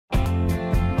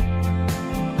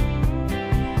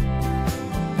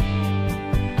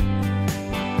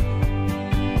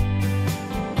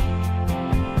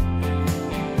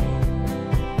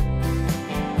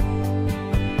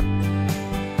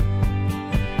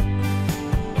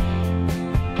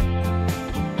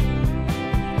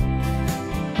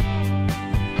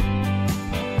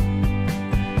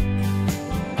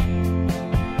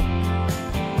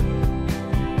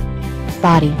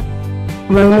body.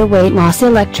 Roller weight loss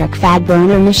electric fat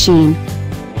burner machine.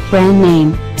 Brand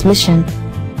name, Mission.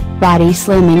 Body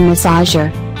slimming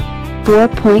massager.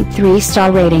 4.3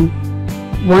 star rating.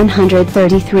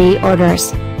 133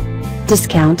 orders.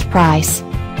 Discount price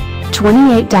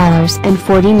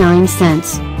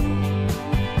 $28.49.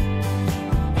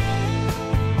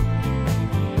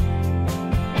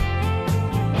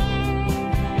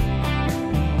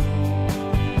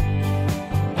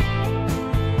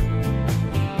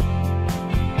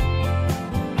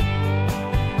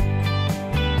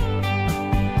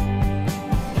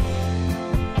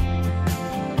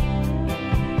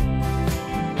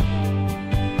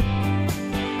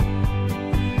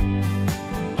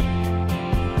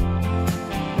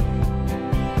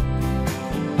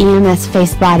 EMS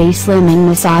Face Body Slimming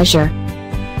Massager.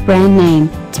 Brand name,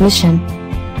 Mission.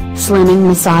 Slimming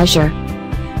Massager.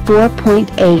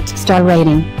 4.8 star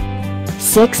rating.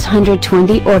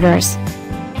 620 orders.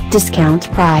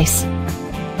 Discount price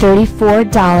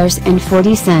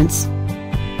 $34.40.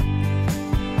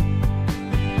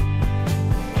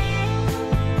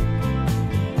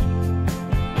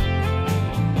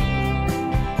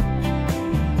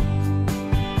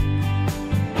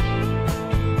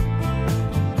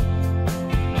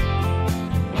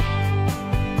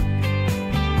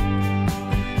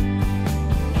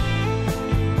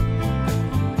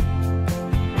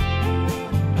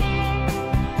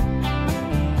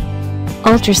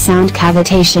 Ultrasound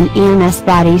Cavitation EMS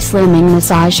Body Slimming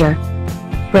Massager.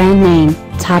 Brand name,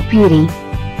 Top Beauty.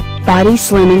 Body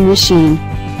Slimming Machine.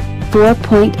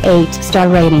 4.8 star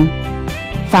rating.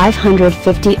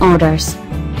 550 orders.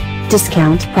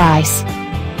 Discount price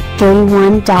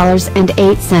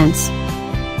 $31.08.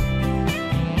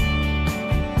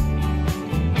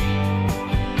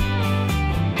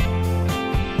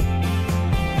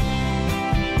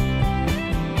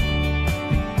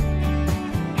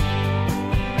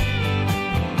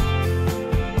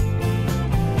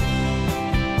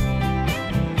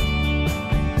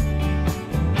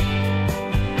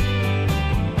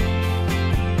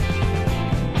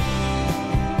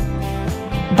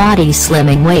 Body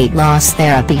Slimming Weight Loss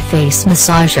Therapy Face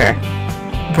Massager.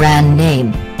 Brand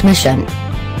name, Mission.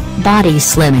 Body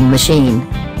Slimming Machine.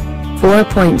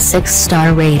 4.6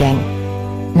 star rating.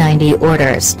 90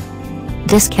 orders.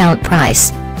 Discount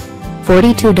price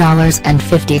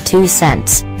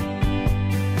 $42.52.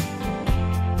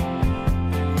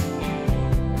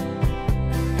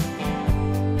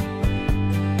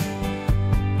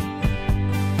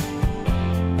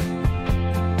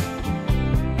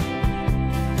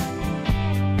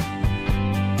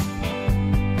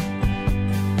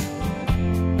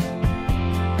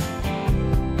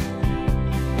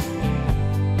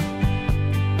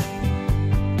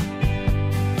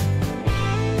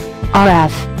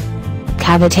 RF.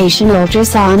 Cavitation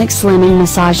Ultrasonic Slimming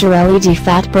Massager LED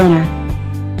Fat Burner.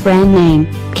 Brand name,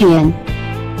 Kian.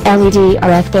 LED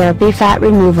RF Therapy Fat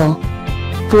Removal.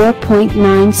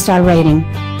 4.9 star rating.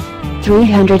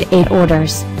 308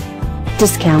 orders.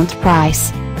 Discount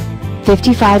price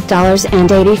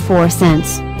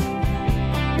 $55.84.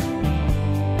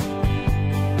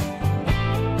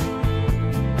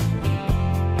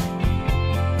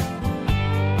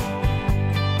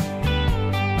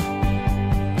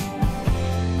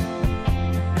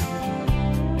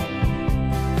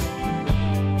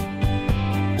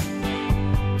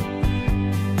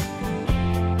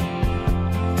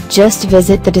 Just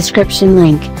visit the description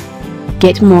link.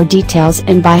 Get more details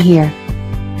and buy here.